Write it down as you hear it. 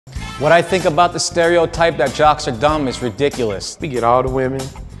What I think about the stereotype that jocks are dumb is ridiculous. We get all the women,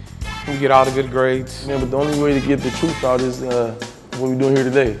 we get all the good grades. Yeah, but the only way to get the truth out is what we're doing here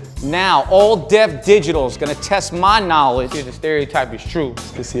today. Now, all deaf digital is gonna test my knowledge if the stereotype is true.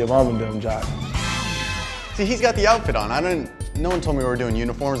 Let's see if I'm a dumb jock. See, he's got the outfit on. No one told me we were doing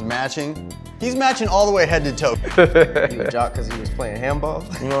uniforms matching. He's matching all the way head to toe. You a jock because he was playing handball?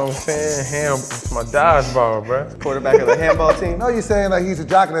 You know what I'm saying? My dodgeball, bro. Quarterback of the handball team? No, you're saying like he's a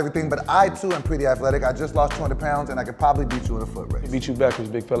jock and everything, but I too am pretty athletic. I just lost 200 pounds and I could probably beat you in a foot race. Beat you backwards,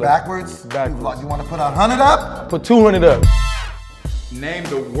 big fella. Backwards? Backwards. You want to put 100 up? Put 200 up. Name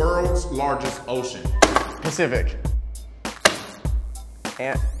the world's largest ocean. Pacific.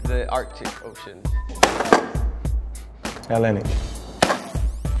 And the Arctic Ocean. Atlantic.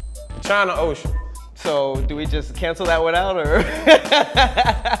 China Ocean. So do we just cancel that one out or?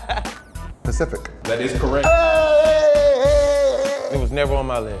 Pacific. That is correct. It was never on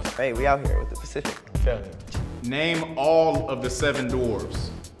my list. Hey, we out here with the Pacific. I'm telling you. Name all of the 7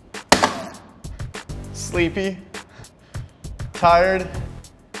 dwarves. Sleepy. Tired.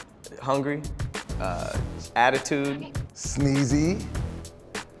 Hungry. Attitude. Sneezy.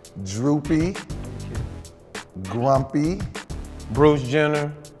 Droopy. Grumpy. Bruce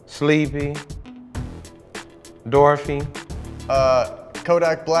Jenner, Sleepy, Dorothy,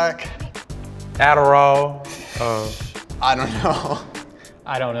 Kodak Black. Adderall. I don't know.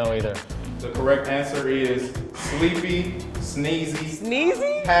 I don't know either. The correct answer is Sleepy, Sneezy,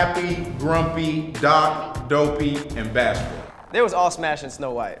 Sneezy? Happy, Grumpy, Doc, Dopey, and Bashful. There was all smashing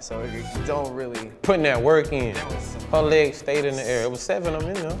Snow White, so you don't really. Putting that work in. Her legs stayed in the air. It was 7 of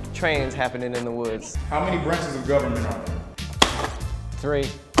them in there. Trains happening in the woods. How many branches of government are there? 3.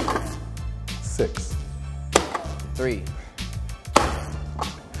 6. 3.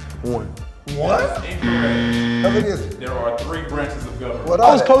 1. What? That's incorrect. How many is it? There are 3 branches of government. What I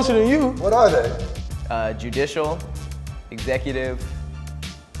are was they? closer than you. What are they? Judicial, executive.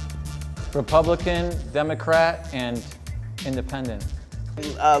 Republican, Democrat, and independent.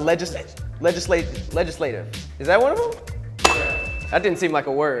 Legislative. Is that one of them? That didn't seem like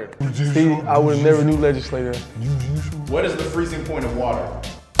a word. See, I would have never knew legislator. What is the freezing point of water?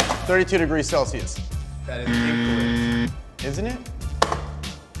 32 degrees Celsius. That is incorrect. Isn't it?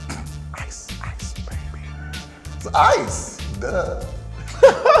 Ice, baby. It's ice. Duh.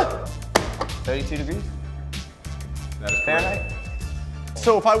 32 degrees? That is correct. Fahrenheit?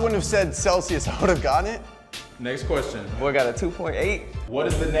 So if I wouldn't have said Celsius, I would have gotten it? Next question. Boy got a 2.8. What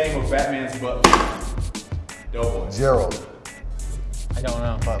is the name of Batman's butler? Doughboy. Gerald. I don't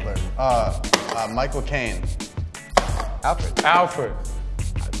know. Butler. Michael Caine. Alfred. Alfred.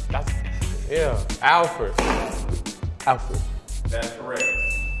 Alfred. Alfred. That's correct.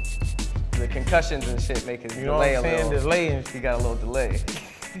 The concussions and shit make his You know delay what I'm saying? a little. Delay and He got a little delay.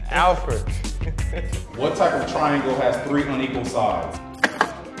 Alfred. What type of triangle has 3 unequal sides?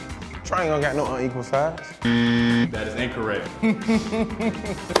 Triangle got no unequal sides. That is incorrect.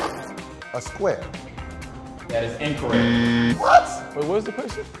 A square. That is incorrect. What? Wait, what's the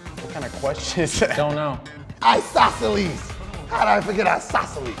question? What kind of question is that? Don't know. Isosceles. How did I forget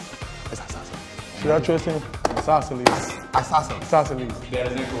isosceles? It's isosceles. Should I trust him? Isosceles. Isosceles. Isosceles.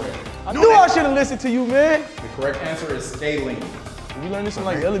 That is incorrect. I knew I should have listened to you, man. The correct answer is scaling. You learned this in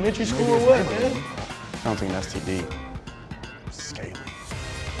like elementary school or what, man? I don't think that's too deep. Scaling.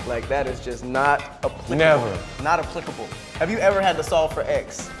 Like that is just not applicable. Never. Not applicable. Have you ever had to solve for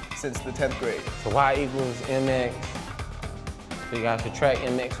X since the 10th grade? So Y equals MX. So you gotta subtract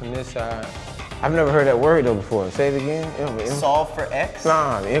MX from this side. I've never heard that word though before. Say it again. Solve for X?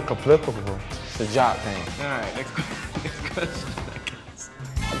 Nah, inapplicable. It's a job thing. All right, next question.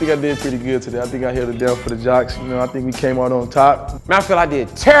 I think I did pretty good today. I think I held it down for the jocks. You know, I think we came out on top. Man, I feel I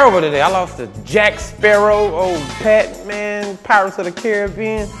did terrible today. I lost to Jack Sparrow, old Pat, man, Pirates of the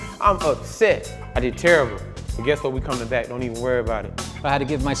Caribbean. I'm upset. I did terrible. But guess what? We coming back. Don't even worry about it. If I had to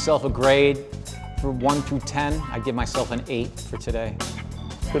give myself a grade for 1 through 10, I'd give myself an 8 for today.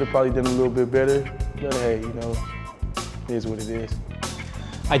 Could have probably done a little bit better. But hey, you know, it is what it is.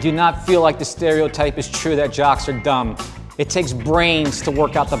 I do not feel like the stereotype is true that jocks are dumb. It takes brains to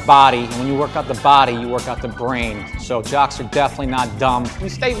work out the body, and when you work out the body, you work out the brain. So jocks are definitely not dumb. We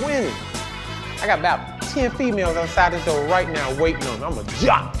stay winning. I got about 10 females outside this door right now waiting on me. I'm a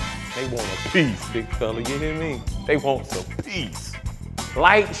jock. They want a piece, big fella, you hear me? They want some peace.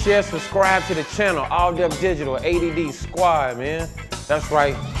 Like, share, subscribe to the channel, All Deaf Digital, ADD Squad, man. That's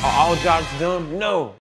right. Are all jocks dumb? No.